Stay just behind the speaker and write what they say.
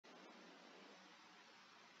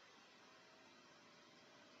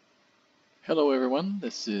Hello everyone,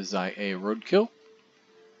 this is IA Roadkill.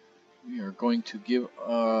 We are going to give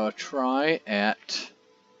a try at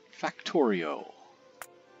Factorio.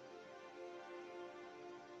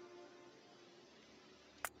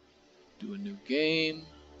 Do a new game,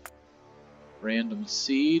 random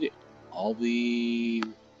seed, all the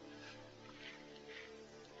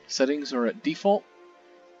settings are at default.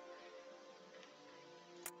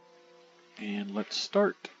 And let's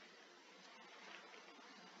start.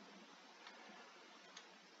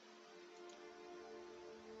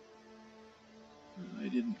 I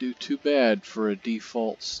didn't do too bad for a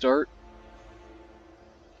default start.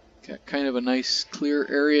 Got kind of a nice clear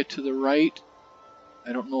area to the right.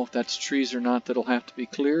 I don't know if that's trees or not that'll have to be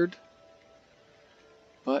cleared.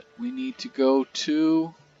 But we need to go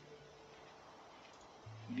to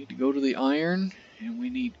the iron, and we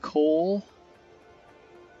need coal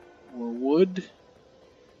or wood.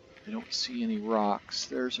 I don't see any rocks.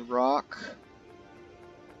 There's a rock.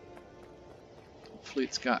 Hopefully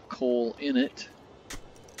it's got coal in it.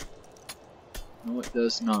 No, it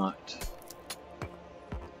does not.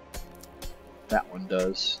 That one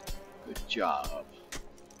does. Good job.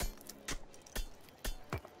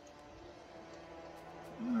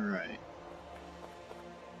 Alright.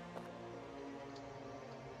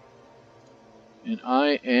 And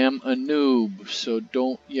I am a noob, so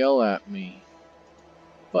don't yell at me.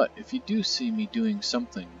 But if you do see me doing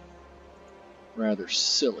something rather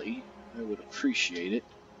silly, I would appreciate it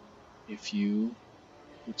if you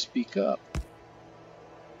would speak up.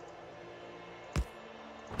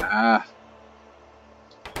 Ah.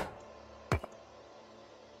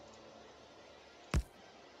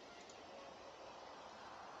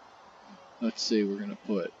 Let's see, we're going to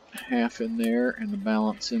put half in there and the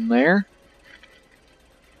balance in there.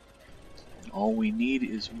 All we need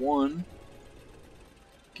is one.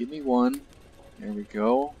 Give me one. There we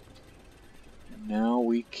go. And now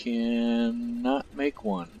we can not make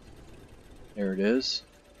one. There it is.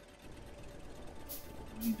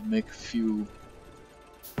 We need to make a few.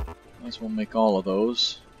 Might as well make all of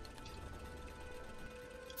those.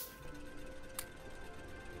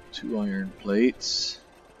 2 iron plates.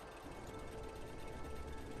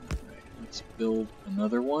 Alright, let's build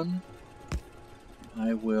another one.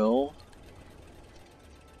 I will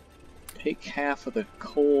take half of the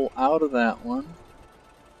coal out of that one,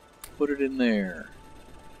 put it in there.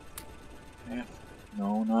 Half,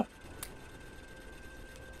 no, not.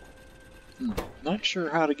 Not sure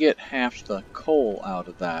how to get half the coal out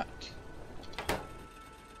of that.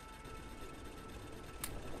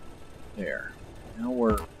 There. Now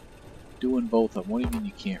we're doing both of them. What do you mean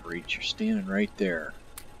you can't reach? You're standing right there.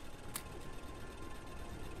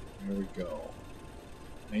 There we go.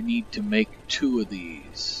 I need to make 2 of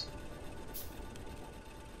these.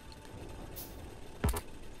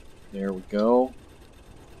 There we go.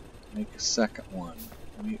 Make a second one.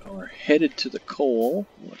 We are headed to the coal.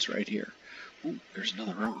 What's right here? Ooh, there's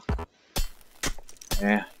another rock.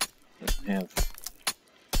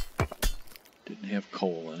 Didn't have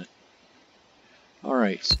coal in it.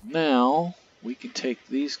 Alright, so now we can take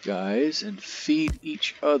these guys and feed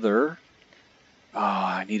each other.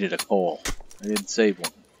 Ah, I needed a coal. I didn't save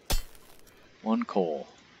one. One coal.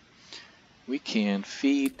 We can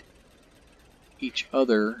feed each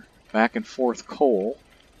other back and forth coal,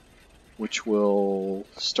 which will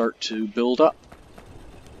start to build up.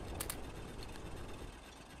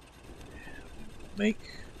 Make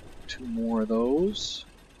 2 more of those.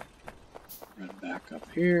 Run back up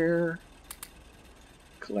here.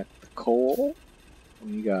 Collect the coal.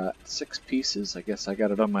 We got 6 pieces. I guess I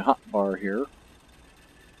got it on my hotbar here.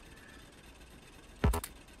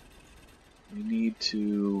 We need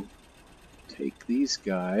to take these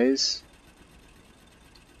guys.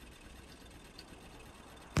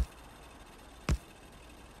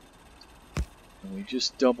 And we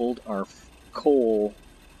just doubled our coal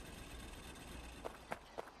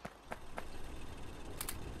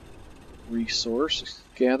resource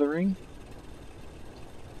gathering.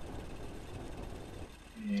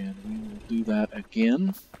 And we will do that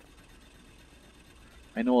again.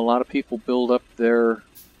 I know a lot of people build up their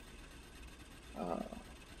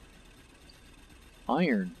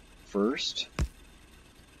iron first.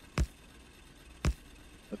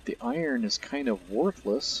 But the iron is kind of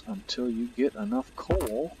worthless until you get enough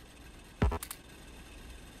coal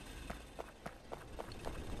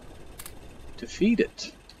to feed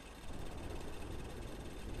it.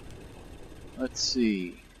 Let's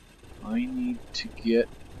see. I need to get...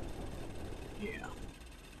 yeah.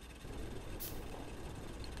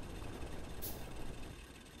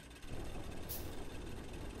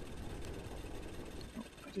 Oh,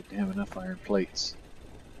 I didn't have enough iron plates.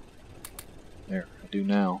 There, I do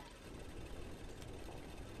now.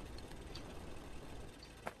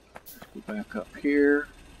 Let's go back up here.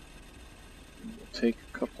 And we'll take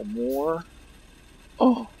a couple more.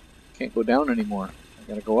 Oh, can't go down anymore. I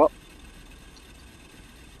gotta go up.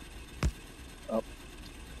 Up,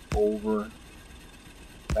 over,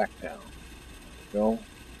 back down. There we go.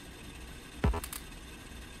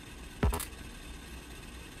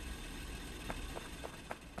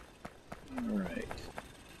 Alright.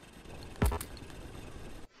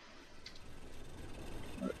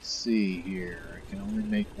 Let's see here. I can only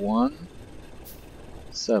make one.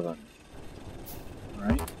 7.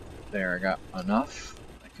 Alright. There, I got enough.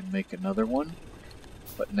 I can make another one.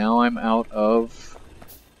 But now I'm out of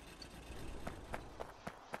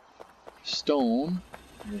stone.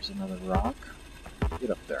 Here's another rock.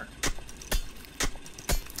 Get up there.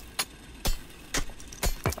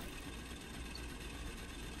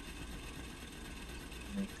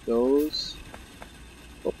 Make those.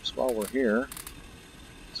 Oops, while we're here,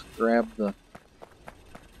 let's grab the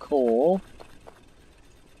coal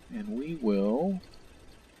and we will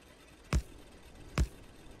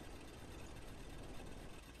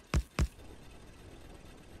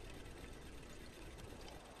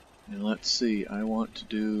and let's see, I want to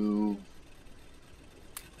do,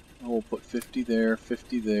 we'll put 50 there,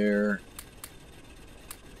 50 there,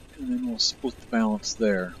 and then we'll split the balance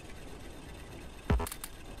there.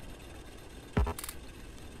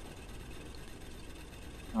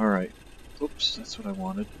 Alright, oops, that's what I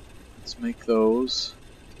wanted. Let's make those.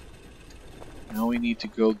 Now we need to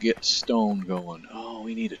go get stone going. Oh,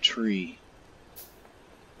 we need a tree.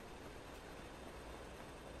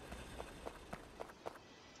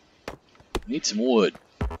 Need some wood.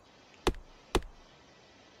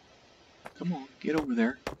 Come on, get over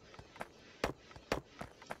there.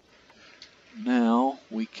 Now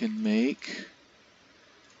we can make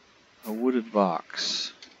a wooded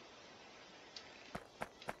box.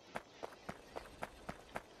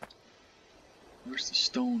 Where's the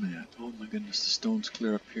stone at? Oh my goodness, the stone's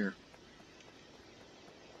clear up here.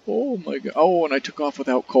 Oh my god. Oh, and I took off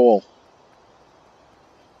without coal.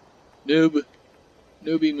 Newbie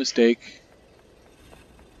mistake.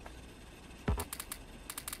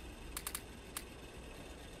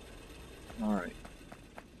 Alright.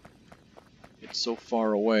 It's so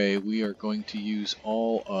far away, we are going to use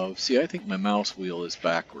all of... See, I think my mouse wheel is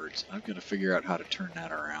backwards. I've got to figure out how to turn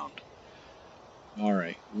that around.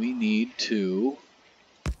 Alright, we need to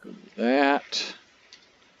go to that,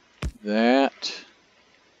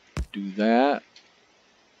 do that,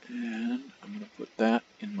 and I'm going to put that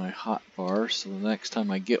in my hotbar so the next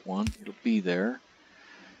time I get one, it'll be there.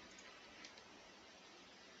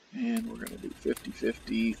 And we're going to do 50,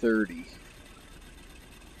 50, 30.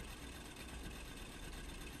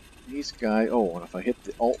 These guys, oh, and if I hit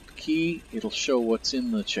the Alt key, it'll show what's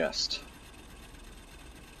in the chest.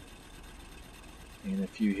 And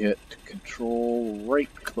if you hit Control right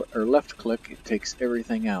click or left click, it takes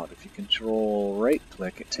everything out. If you Control right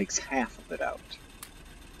click, it takes half of it out.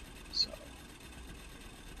 So,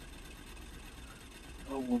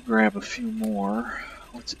 oh, we'll grab a few more.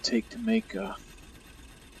 What's it take to make a?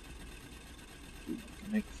 We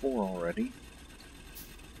can make 4 already.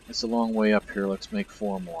 It's a long way up here. Let's make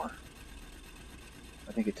 4 more.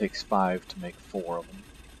 I think it takes 5 to make 4 of them.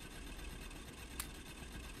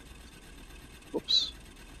 Oops.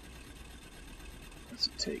 What's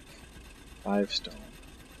it take? 5 stone.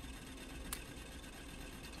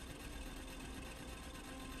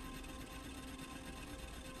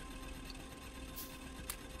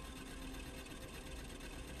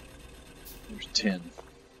 There's 10.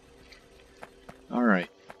 Alright.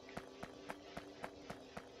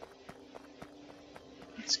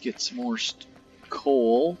 Let's get some more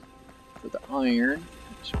coal for the iron,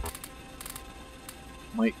 which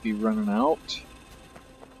might be running out.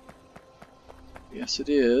 Yes, it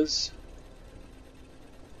is.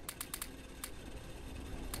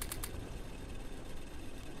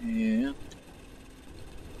 And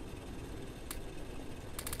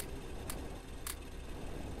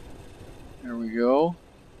there we go.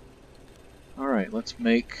 Alright, let's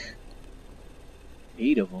make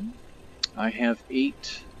 8 of them. I have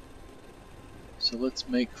 8, so let's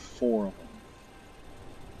make 4 of them.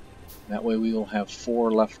 That way we will have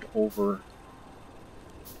 4 left over.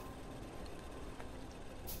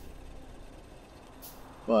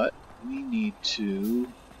 But we need to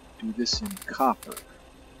do this in copper.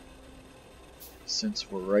 Since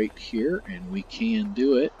we're right here and we can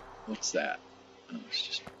do it. What's that? Oh, it's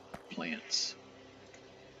just plants.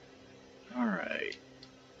 Alright.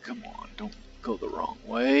 Come on, don't go the wrong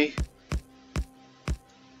way.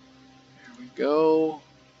 There we go.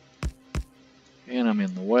 And I'm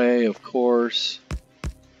in the way, of course.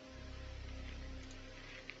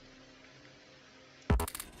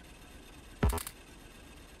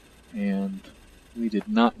 And we did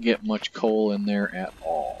not get much coal in there at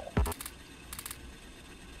all.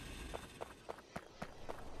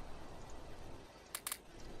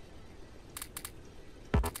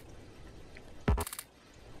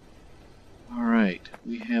 Alright,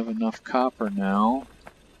 we have enough copper now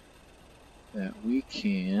that we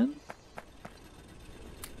can...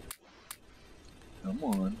 Come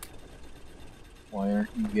on. Why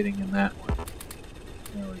aren't you getting in that one?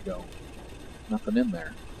 There we go. Nothing in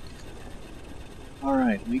there.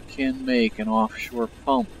 Alright, we can make an offshore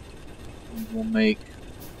pump. We will make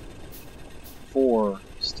 4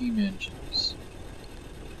 steam engines.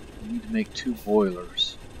 We need to make 2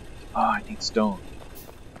 boilers. Ah, I need stone.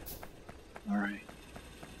 Alright.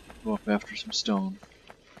 Go up after some stone.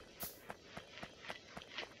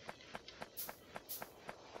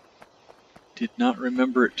 Did not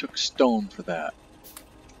remember it took stone for that.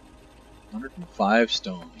 105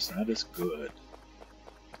 stones. That is good.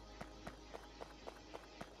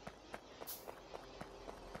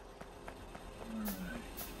 Alright.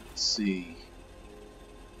 Let's see.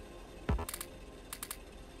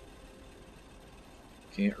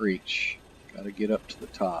 Can't reach. Gotta get up to the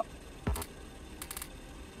top. There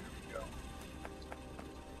we go.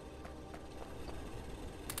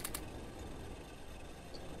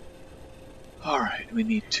 Alright, we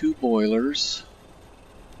need 2 boilers.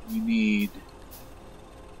 We need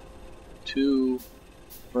 2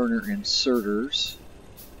 burner inserters.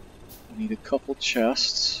 We need a couple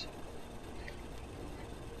chests.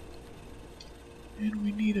 And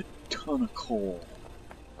we need a ton of coal.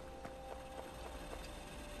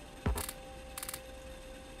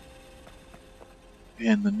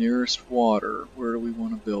 And the nearest water. Where do we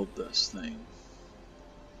want to build this thing?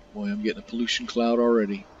 Boy, I'm getting a pollution cloud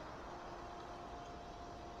already.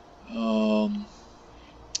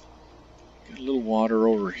 Got a little water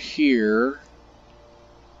over here.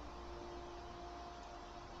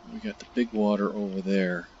 We got the big water over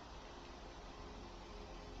there.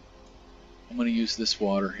 I'm going to use this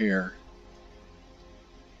water here,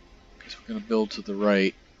 because we're going to build to the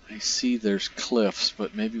right. I see there's cliffs,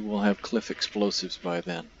 but maybe we'll have cliff explosives by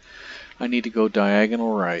then. I need to go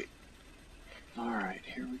diagonal right. Alright,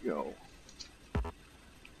 here we go.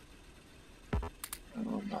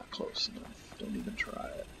 Oh, I'm not close enough. Don't even try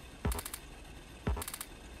it.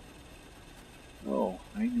 Oh,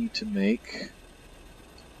 I need to make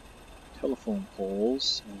telephone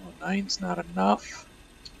poles. Oh, 9's not enough.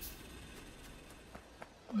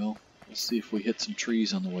 Well, let's see if we hit some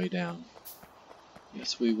trees on the way down.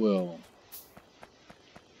 Yes, we will.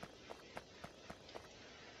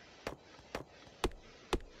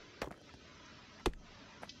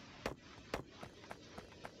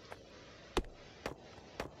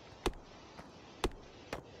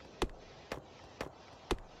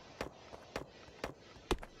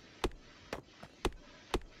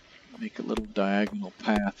 Make a little diagonal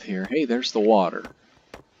path here. Hey, there's the water.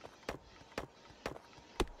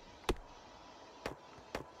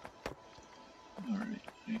 Alright,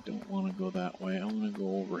 I don't want to go that way. I want to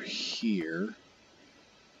go over here.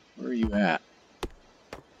 Where are you at?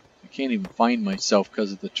 I can't even find myself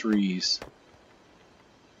because of the trees.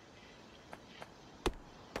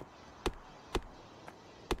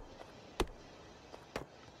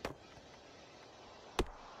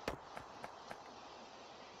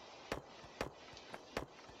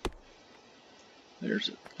 There's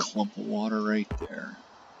a clump of water right there.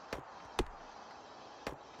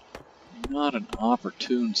 Not an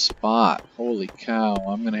opportune spot. Holy cow,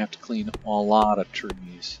 I'm going to have to clean up a lot of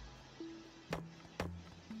trees.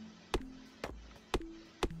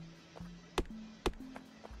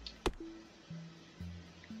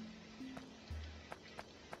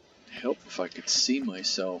 Help if I could see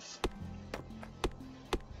myself.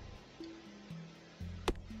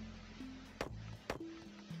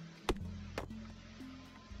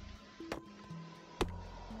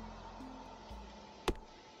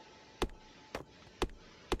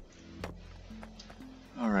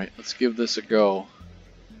 Alright, let's give this a go.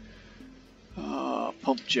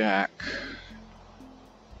 Pump jack.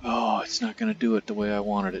 Oh, it's not going to do it the way I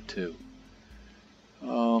wanted it to.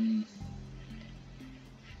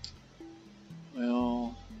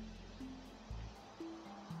 Well...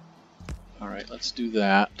 Alright, let's do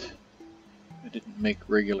that. I didn't make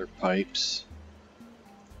regular pipes.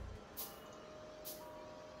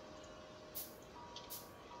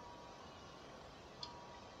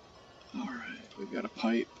 Alright, we got a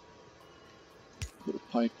pipe. Put a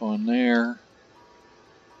pipe on there.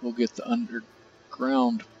 We'll get the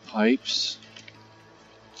underground pipes.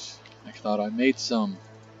 I thought I made some.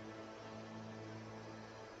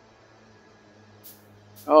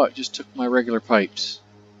 Oh, it just took my regular pipes.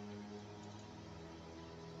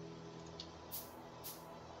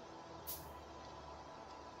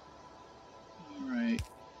 Alright.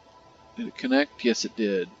 Did it connect? Yes, it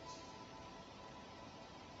did.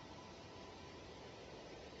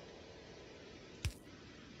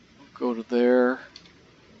 We'll go to there.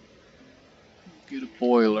 Get a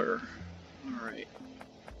boiler. Alright.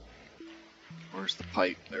 Where's the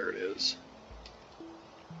pipe? There it is.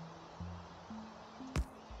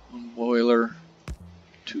 One boiler.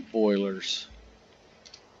 Two boilers.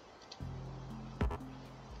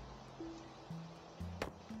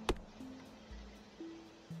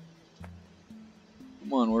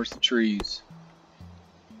 Come on, where's the trees?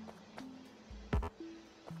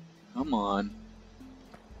 Come on.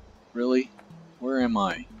 Really? Where am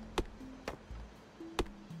I?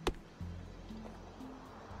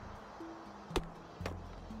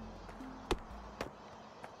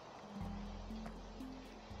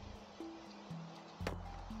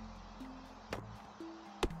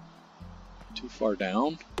 Too far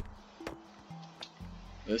down?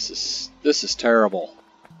 This is terrible.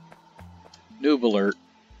 Noob alert.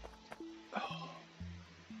 Oh.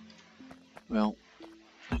 Well,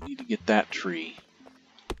 I need to get that tree.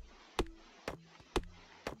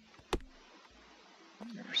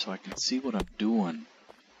 There, so I can see what I'm doing.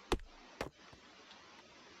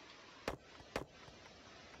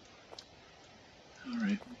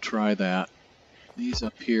 Alright, we'll try that. These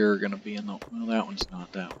up here are going to be in the... Well, that one's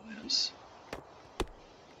not. That one is.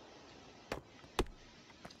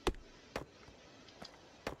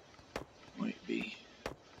 Might be.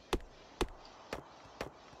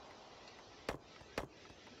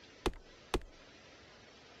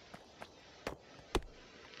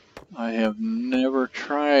 I have never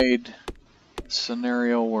tried a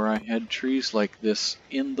scenario where I had trees like this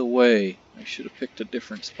in the way. I should have picked a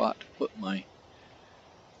different spot to put my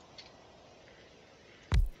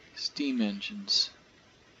steam engines.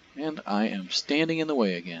 And I am standing in the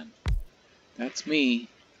way again. That's me,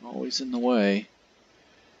 always in the way.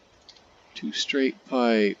 Two straight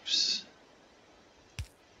pipes.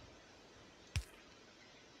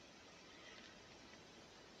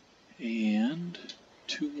 And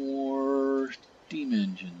two more steam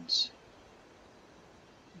engines.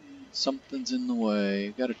 And something's in the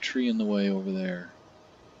way. Got a tree in the way over there.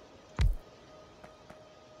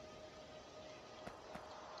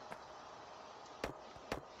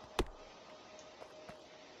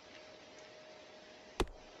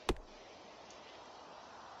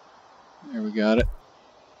 There we got it.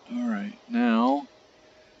 Alright, now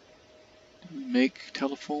do we make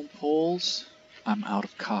telephone poles? I'm out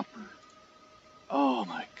of copper. Oh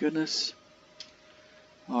my goodness.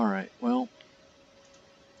 Alright, well,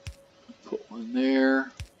 put one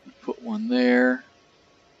there, put one there.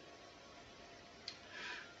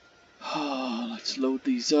 Oh, let's load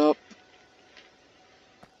these up.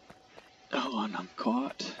 Oh, and I'm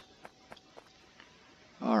caught.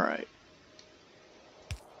 Alright.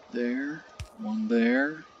 There, one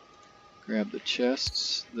there. Grab the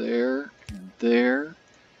chests there and there.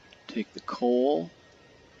 Take the coal.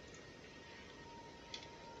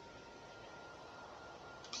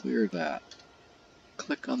 Clear that.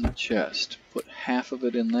 Click on the chest. Put half of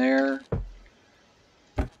it in there.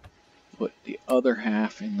 Put the other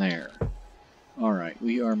half in there. Alright,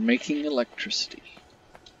 we are making electricity.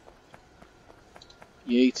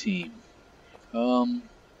 Yay, team. Alright,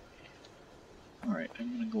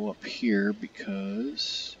 I'm going to go up here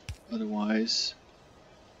because otherwise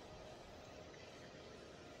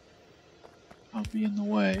I'll be in the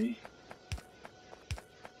way.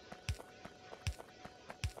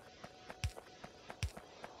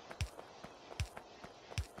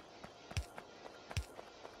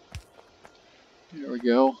 There we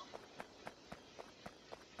go.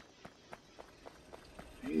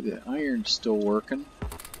 Hey, the iron's still working.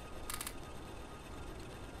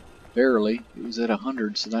 Barely. It was at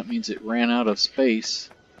 100, so that means it ran out of space.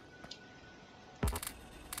 And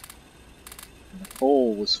the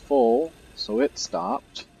coal was full, so it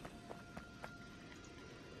stopped.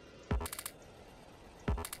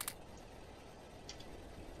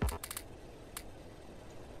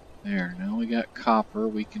 There, now we got copper,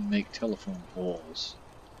 we can make telephone poles.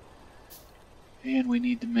 And we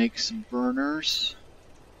need to make some burners.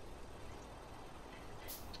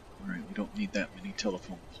 Alright, we don't need that many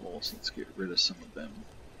telephone poles. Let's get rid of some of them.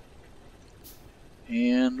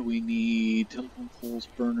 And we need telephone poles,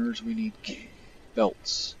 burners, we need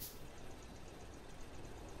belts.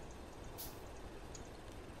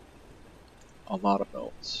 A lot of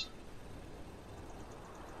belts.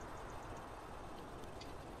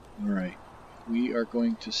 Alright, we are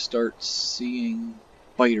going to start seeing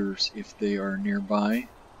biters if they are nearby.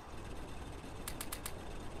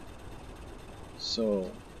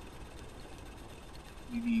 So,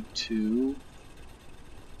 we need to,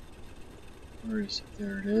 where is it?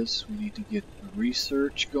 There it is. We need to get the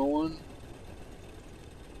research going.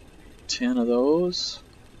 10 of those.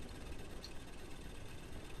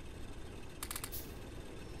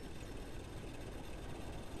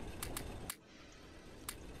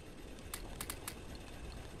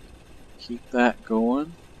 Keep that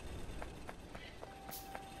going.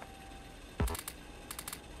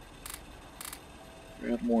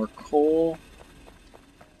 Grab more coal.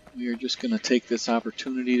 We are just going to take this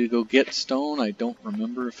opportunity to go get stone. I don't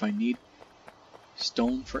remember if I need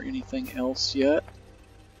stone for anything else yet.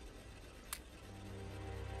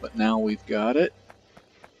 But now we've got it.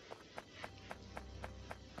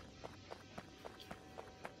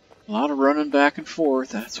 A lot of running back and forth,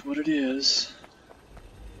 that's what it is.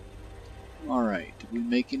 Alright, did we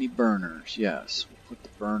make any burners? Yes, we'll put the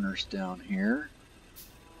burners down here.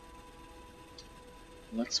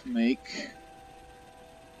 Let's make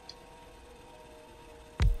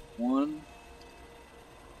 1,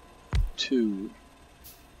 2.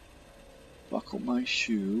 Buckle my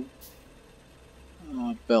shoe.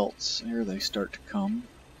 Belts, there they start to come.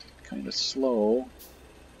 Kind of slow.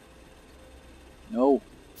 No,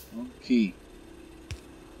 wrong key.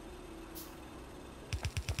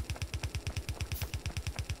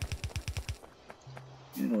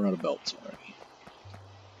 And we're out of belts already.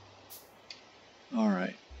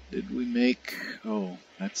 Alright, did we make... oh,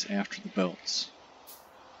 that's after the belts.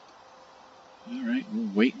 Alright,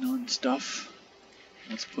 we're waiting on stuff.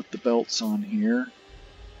 Let's put the belts on here.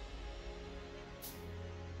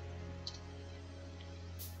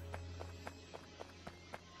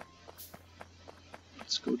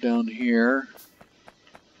 Let's go down here.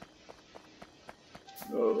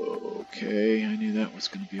 Okay, I knew that was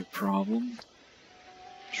going to be a problem.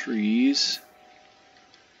 Trees.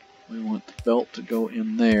 We want the belt to go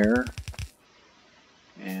in there.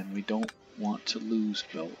 And we don't want to lose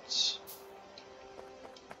belts.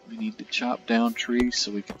 We need to chop down trees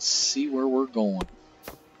so we can see where we're going.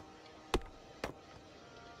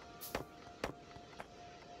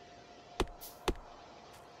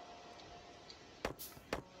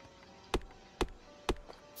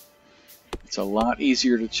 It's a lot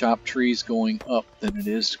easier to chop trees going up than it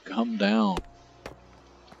is to come down.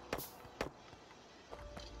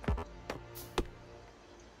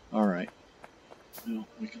 Alright. Well,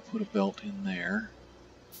 we can put a belt in there.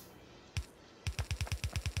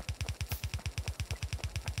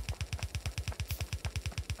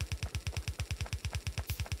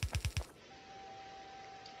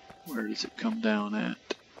 Where does it come down at?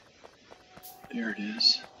 There it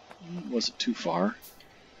is. It wasn't too far.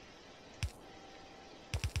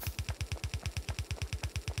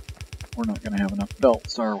 We're not going to have enough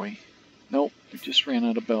belts, are we? Nope, we just ran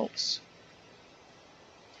out of belts.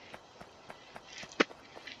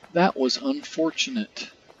 That was unfortunate.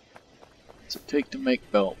 What's it take to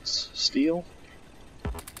make belts? Steel?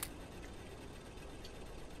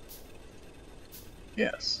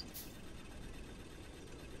 Yes.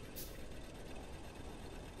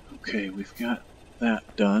 Okay, we've got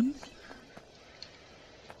that done.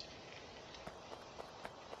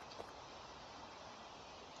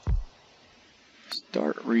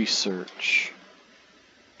 Start research.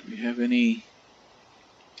 Do we have any?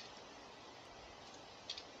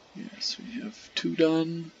 Yes, we have 2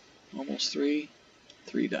 done, almost 3.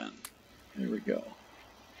 3 done. There we go.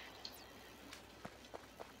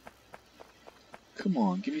 Come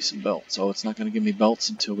on, give me some belts. Oh, it's not going to give me belts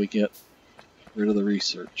until we get rid of the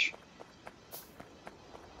research.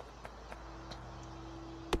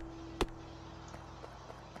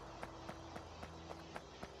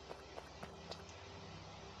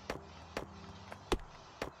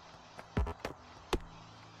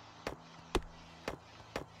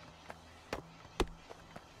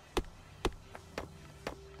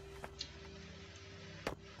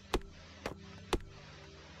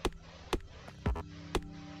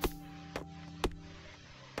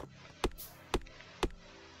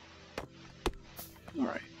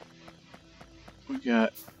 Alright, we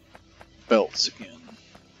got belts again.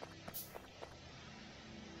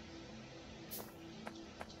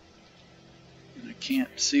 And I can't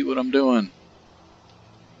see what I'm doing.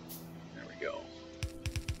 There we go.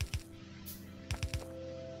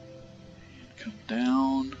 And come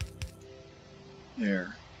down.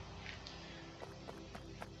 There.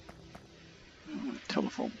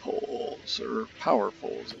 Telephone poles, or power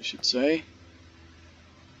poles I should say.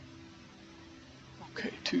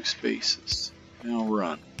 Okay, 2 spaces. Now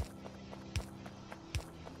run.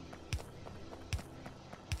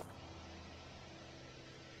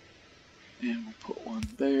 And we'll put one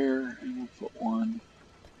there, and we'll put one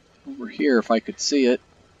over here if I could see it.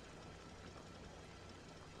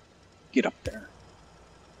 Get up there.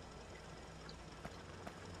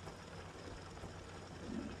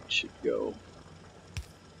 It should go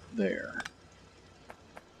there.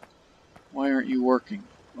 Why aren't you working?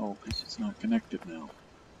 Oh, because it's not connected now.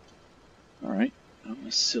 Alright, I'm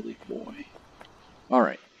a silly boy.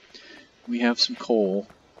 Alright, we have some coal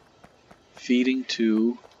feeding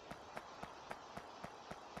to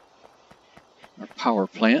our power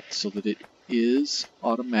plant so that it is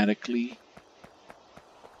automatically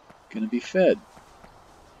going to be fed.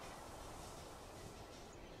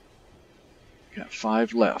 Got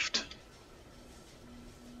 5 left.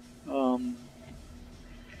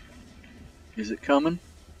 Is it coming?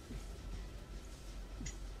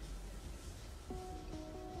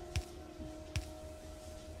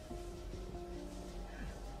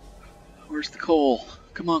 Where's the coal?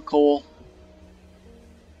 Come on, coal.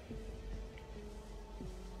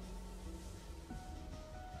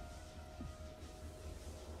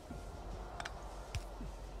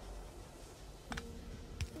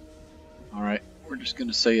 Alright, we're just going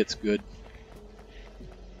to say it's good.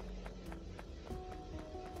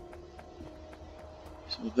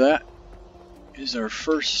 So that is our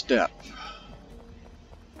first step.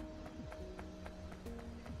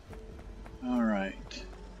 Alright.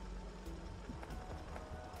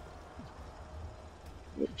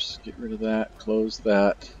 Whoops, get rid of that, close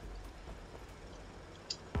that.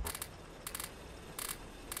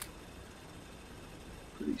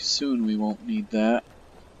 Pretty soon we won't need that.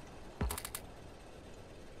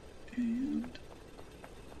 And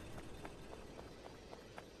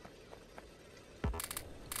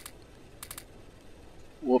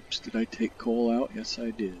whoops, did I take coal out? Yes,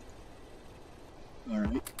 I did.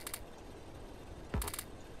 Alright.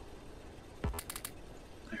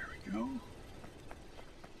 There we go.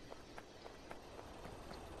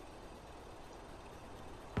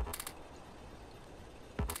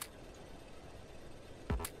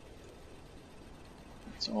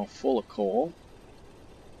 It's all full of coal.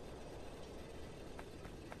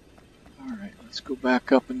 Alright, let's go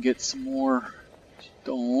back up and get some more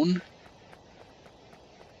stone.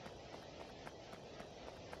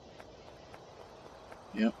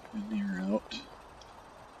 Yep, and they're out.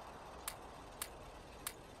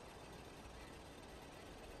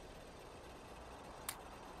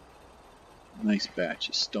 Nice batch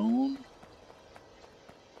of stone.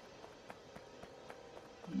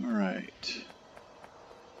 Alright.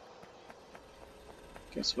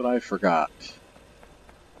 Guess what I forgot?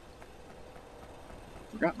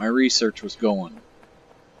 Forgot my research was going.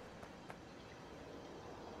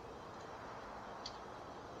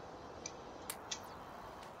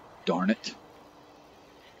 Darn it.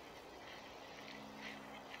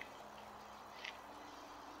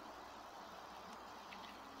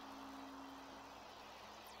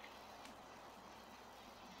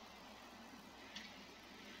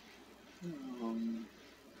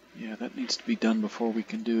 Yeah, that needs to be done before we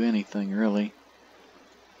can do anything, really.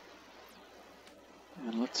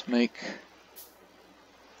 And let's make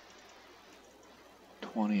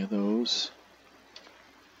 20 of those.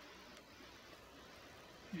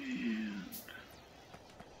 And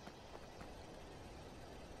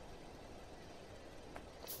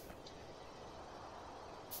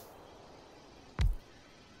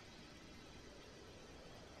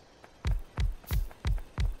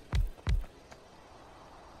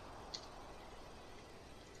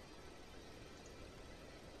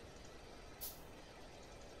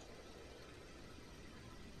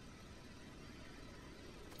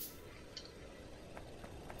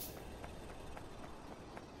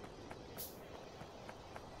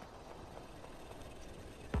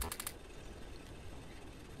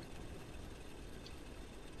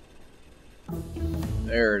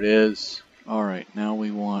there it is. Alright, now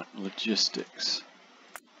we want logistics.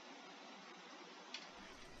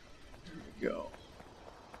 There we go.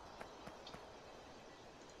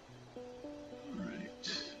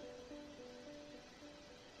 Alright.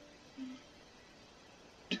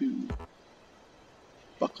 2.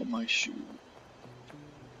 Buckle my shoe.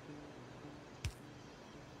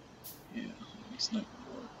 Yeah, it's not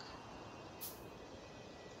gonna work.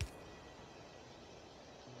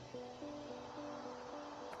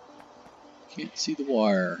 Can't see the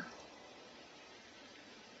wire.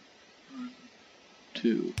 1,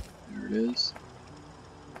 2. There it is.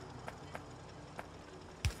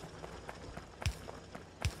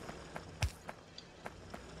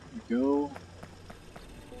 There we go.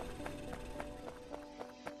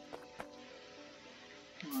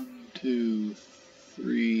 One, 2,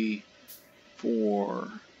 3,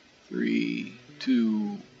 4, 3,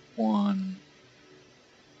 2, 1,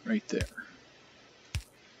 right there.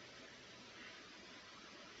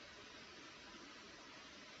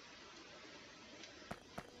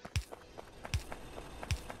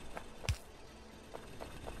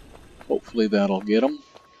 Hopefully that'll get them.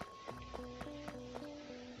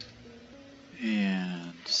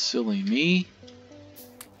 And silly me,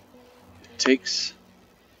 it takes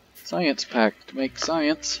science pack to make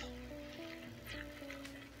science.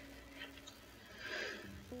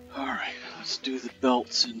 Alright, let's do the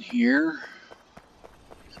belts in here.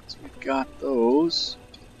 Since we've got those.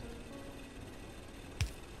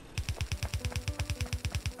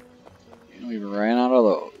 And we ran out of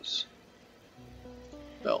those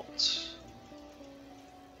belts.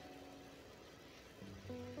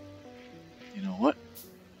 You know what?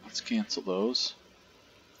 Let's cancel those.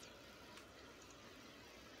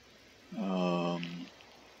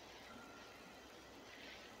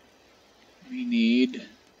 We need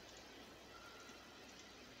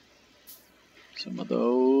some of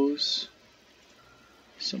those,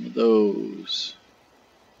 some of those.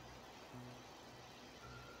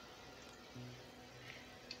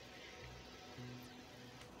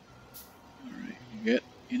 Alright, you get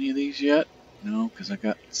any of these yet? No, because I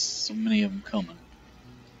got so many of them coming.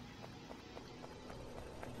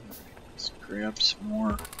 Let's grab some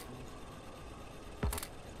more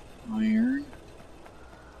iron.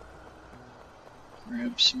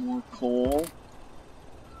 Grab some more coal.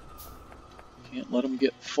 Can't let them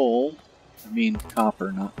get full. I mean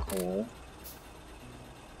copper, not coal.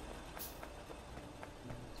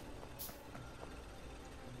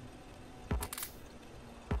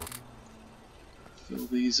 Fill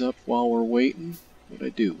these up while we're waiting. What'd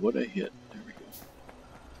I do? What'd I hit? There we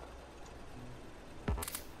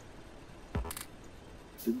go.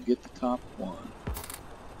 Didn't get the top one.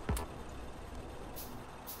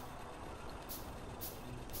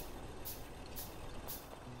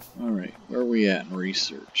 Alright, where are we at in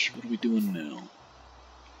research? What are we doing now?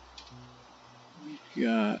 We've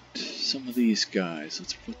got some of these guys.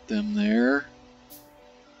 Let's put them there.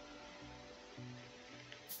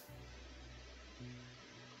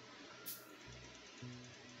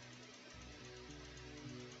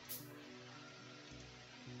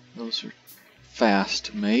 Those are fast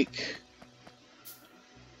to make.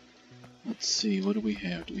 Let's see, what do we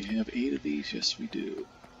have? Do we have 8 of these? Yes, we do.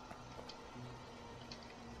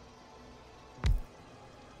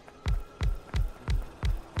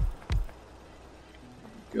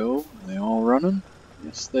 Go. Are they all running?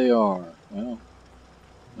 Yes, they are. Well,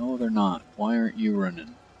 no, they're not. Why aren't you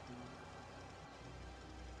running?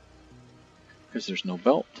 Because there's no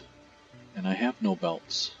belt. And I have no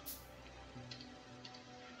belts.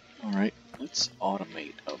 Alright, let's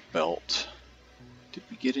automate a belt. Did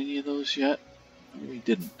we get any of those yet? No, we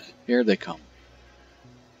didn't. Here they come.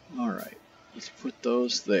 Alright, let's put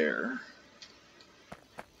those there.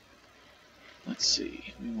 Let's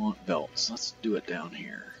see, we want belts. Let's do it down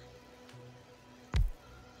here.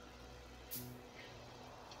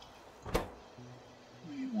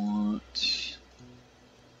 We want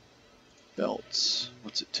belts.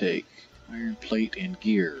 What's it take? Iron plate and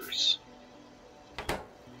gears.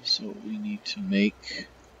 So we need to make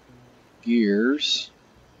gears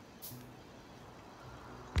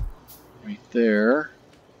right there.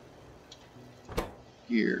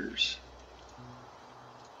 Gears.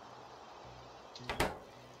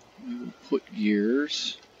 We will put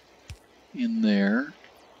gears in there.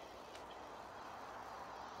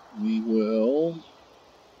 We will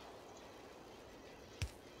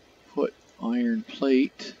put iron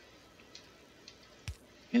plate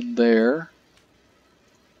in there.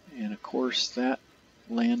 And of course that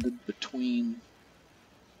landed between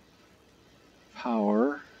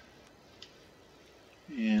power.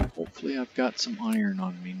 And hopefully I've got some iron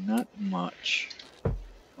on me, not much.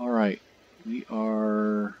 Alright, we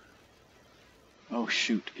are... Oh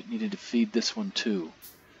shoot, it needed to feed this one too.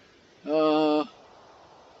 How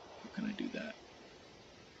can I do that?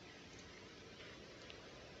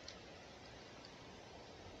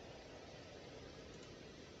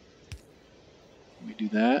 We do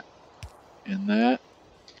that, and that,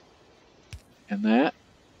 and that.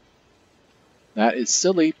 That is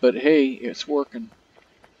silly, but hey, it's working.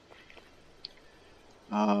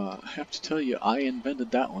 I have to tell you, I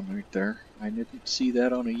invented that one right there. I didn't see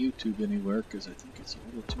that on a YouTube anywhere because I think it's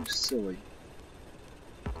a little too silly.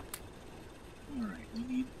 Alright,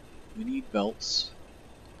 we need belts.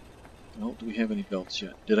 No, do we have any belts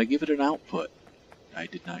yet? Did I give it an output? I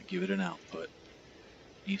did not give it an output.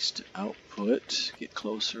 Needs to output, get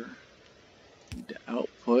closer. Need to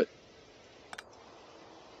output.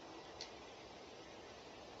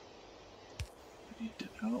 Need to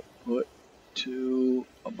output to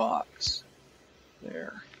a box.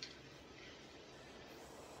 There.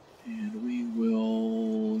 And we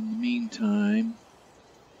will, in the meantime,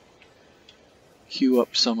 queue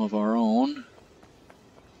up some of our own.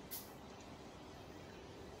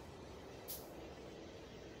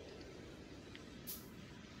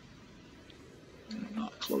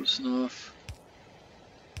 Not close enough.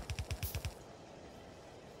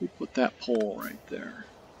 We put that pole right there.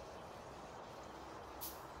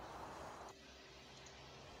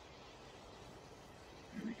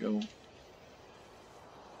 There we go.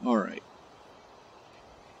 All right.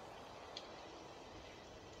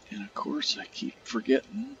 And of course, I keep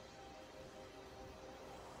forgetting.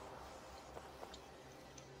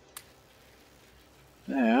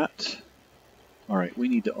 That. All right, we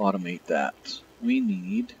need to automate that. We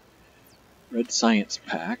need red science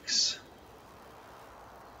packs.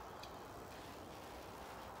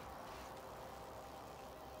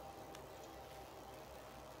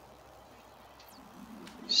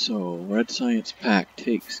 So, red science pack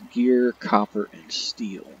takes gear, copper, and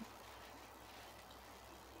steel.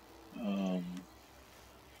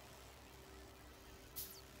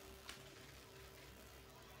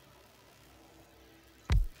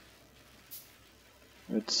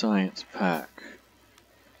 Red science pack.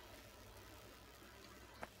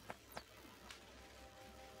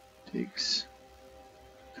 Takes,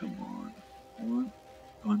 come on,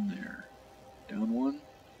 one there. Down one,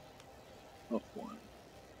 up one.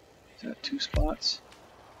 Is that 2 spots?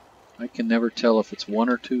 I can never tell if it's 1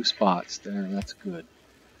 or 2 spots. There, that's good.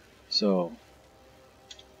 So,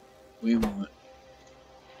 we want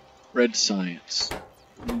red science.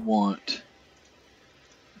 We want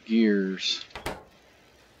gears.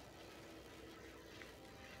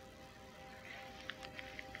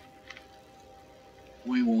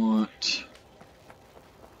 We want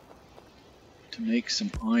to make some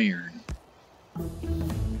iron.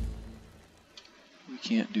 We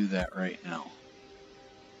can't do that right now.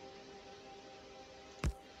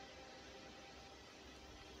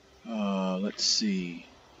 Let's see.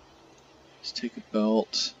 Let's take a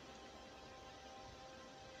belt.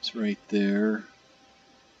 It's right there.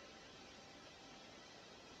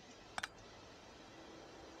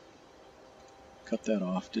 Cut that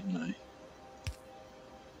off, didn't I?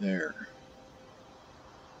 There.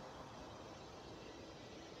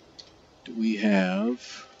 Do we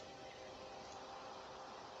have?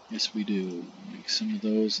 Yes, we do. Make some of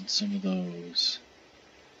those and some of those.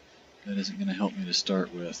 That isn't going to help me to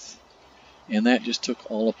start with. And that just took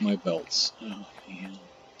all of my belts. Oh, man.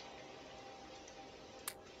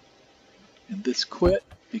 And this quit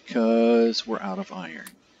because we're out of iron.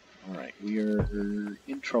 Alright, we are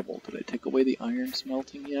in trouble. Did I take away the iron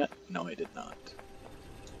smelting yet? No, I did not.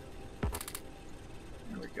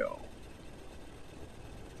 There we go.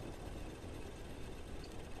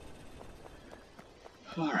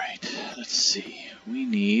 Alright, let's see. We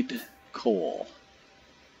need coal.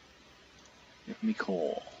 Give me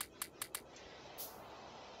coal.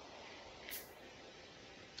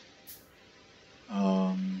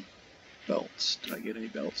 Belts. Did I get any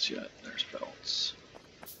belts yet? There's belts.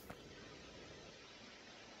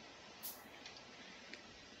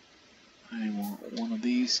 I want one of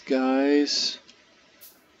these guys.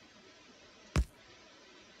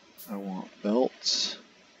 I want belts.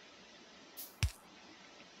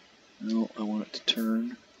 No, I want it to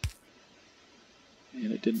turn.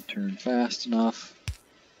 And it didn't turn fast enough.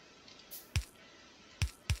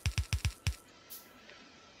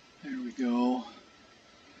 There we go.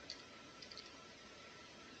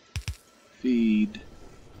 Feed.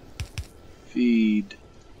 Feed.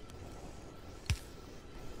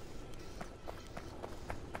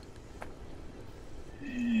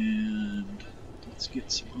 And let's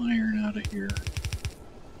get some iron out of here.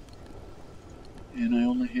 And I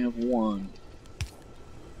only have one.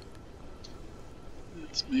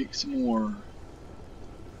 Let's make some more.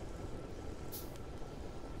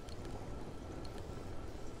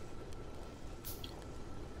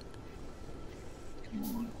 Come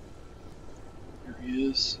on. There he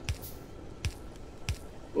is.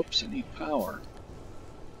 Whoops, I need power.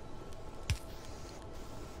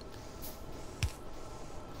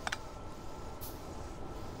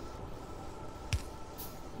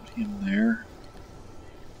 Put him there.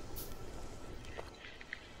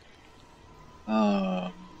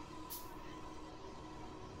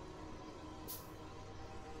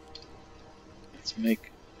 Let's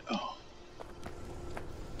make, oh,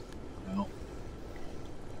 well,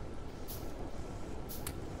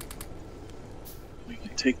 we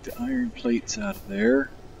can take the iron plates out of there.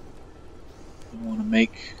 I want to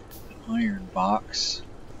make an iron box.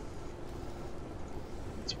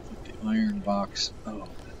 iron box. Oh,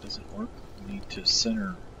 that doesn't work. We need to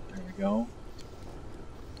center. There we go.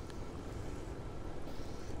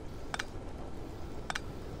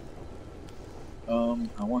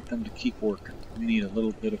 I want them to keep working. We need a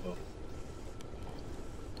little bit of a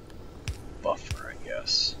buffer, I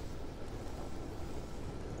guess.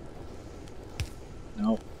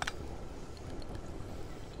 Nope.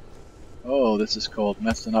 Oh, this is called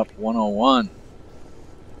messing up 101.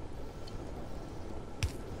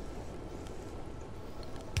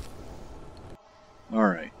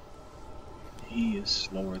 Alright. He is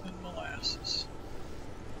slower than molasses.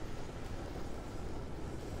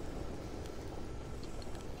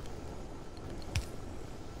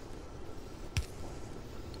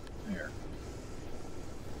 There.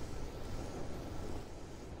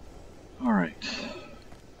 Alright.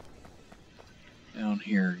 Down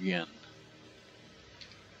here again.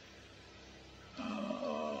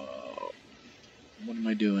 What am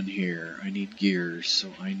I doing here? I need gears,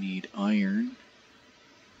 so I need iron.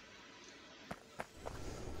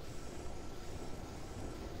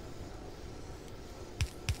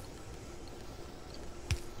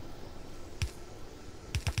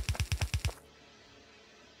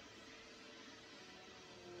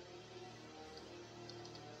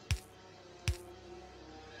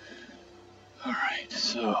 Alright,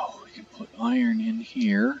 so we can put iron in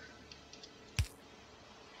here.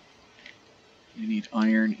 We need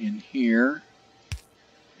iron in here,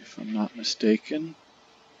 if I'm not mistaken.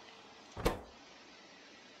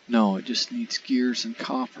 No, it just needs gears and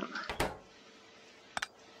copper.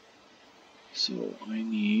 So I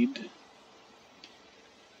need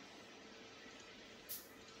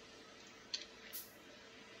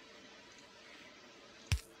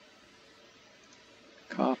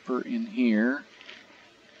copper in here.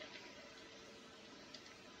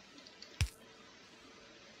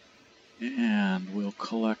 And we'll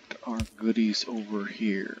collect our goodies over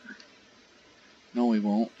here. No, we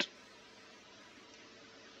won't.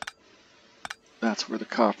 That's where the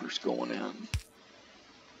copper's going in.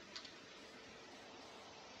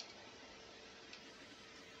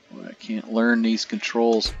 Boy, I can't learn these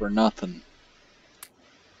controls for nothing.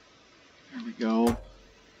 There we go.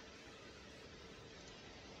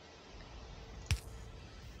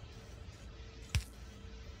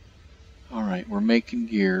 Alright, we're making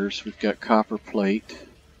gears. We've got copper plate.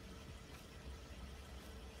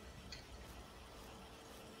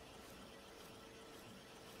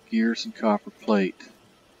 Gears and copper plate.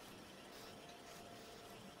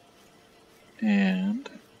 And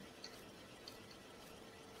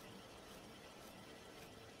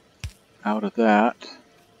out of that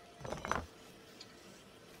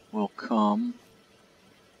will come...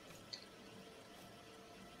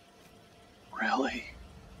 Really?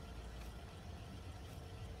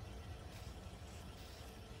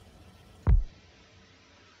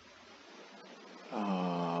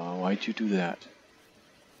 Why'd you do that?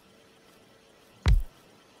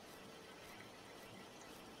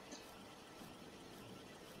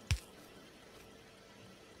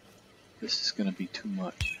 This is going to be too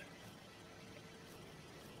much.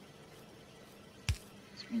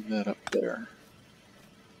 Let's move that up there.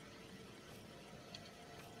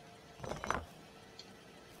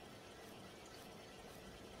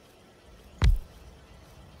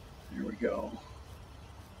 There we go.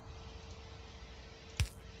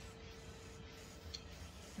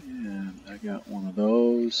 And I got one of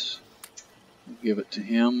those. We'll give it to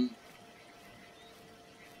him.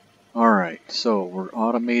 Alright, so we're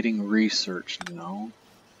automating research now.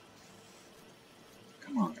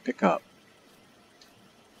 Come on, pick up.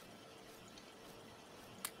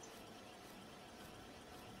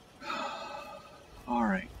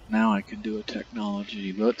 Alright, now I can do a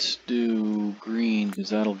technology. Let's do green, because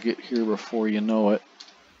that'll get here before you know it.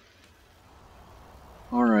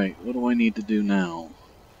 Alright, what do I need to do now?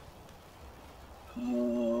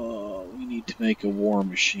 We need to make a war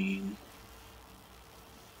machine.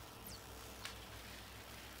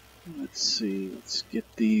 Let's see, let's get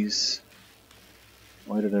these.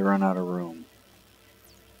 Why did I run out of room?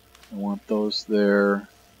 I want those there.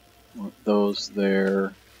 I want those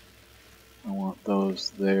there. I want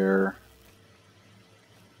those there.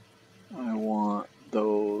 I want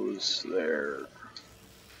those there.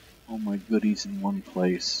 All my goodies in one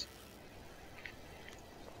place.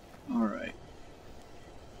 Alright.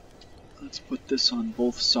 Let's put this on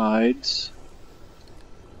both sides.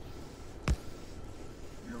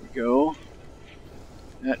 There we go.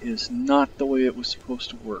 That is not the way it was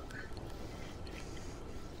supposed to work.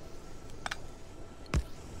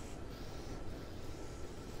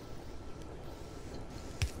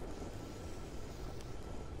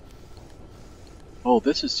 Oh,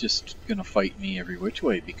 this is just going to fight me every which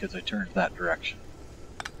way because I turned that direction.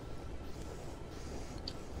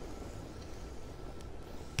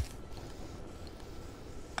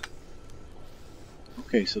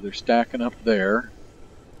 Okay, so they're stacking up there.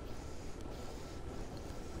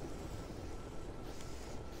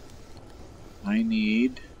 I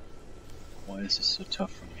need... Why is this so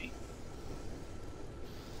tough for me?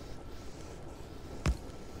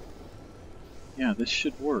 Yeah, this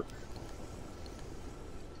should work.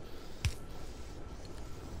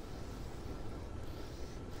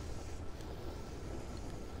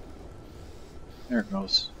 There it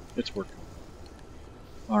goes. It's working.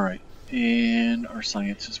 Alright, and our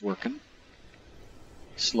science is working.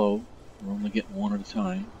 Slow. We're only getting one at a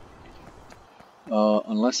time.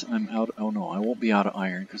 Unless I'm out... Oh no, I won't be out of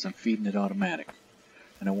iron because I'm feeding it automatic.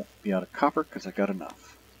 And I won't be out of copper because I got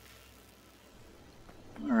enough.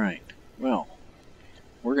 Alright, well,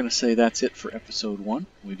 we're going to say that's it for episode 1.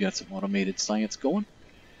 We've got some automated science going.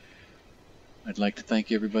 I'd like to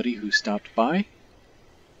thank everybody who stopped by,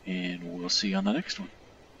 and we'll see you on the next one.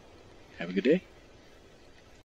 Have a good day.